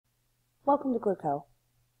Welcome to Glooko.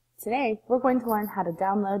 Today, we're going to learn how to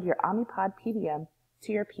download your OmniPod PDM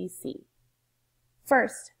to your PC.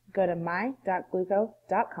 First, go to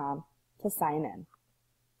my.glooko.com to sign in.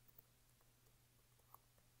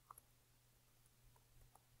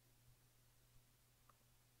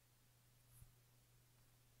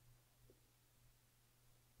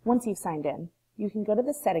 Once you've signed in, you can go to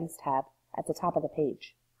the Settings tab at the top of the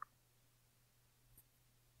page.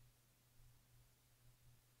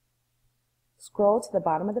 Scroll to the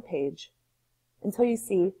bottom of the page until you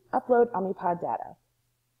see Upload OmniPod Data.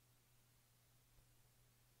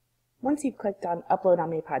 Once you've clicked on Upload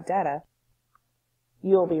OmniPod Data,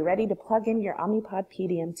 you will be ready to plug in your OmniPod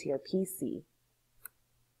PDM to your PC.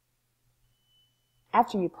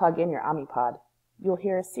 After you plug in your OmniPod, you'll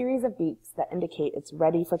hear a series of beeps that indicate it's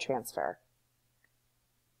ready for transfer.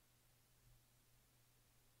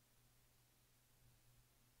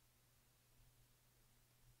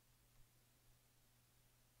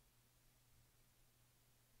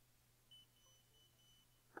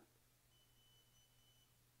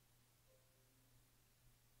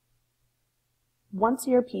 Once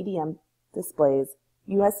your PDM displays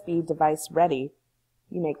USB device ready,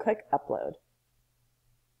 you may click Upload.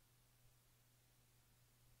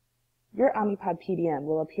 Your OmniPod PDM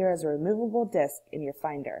will appear as a removable disk in your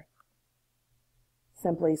Finder.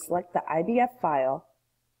 Simply select the IDF file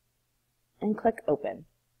and click Open.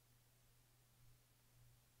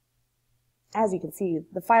 As you can see,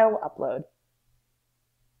 the file will upload,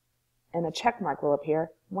 and a check mark will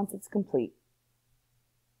appear once it's complete.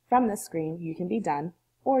 From this screen, you can be done,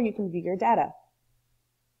 or you can view your data.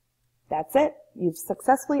 That's it! You've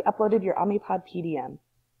successfully uploaded your OmniPod PDM.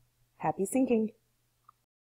 Happy syncing!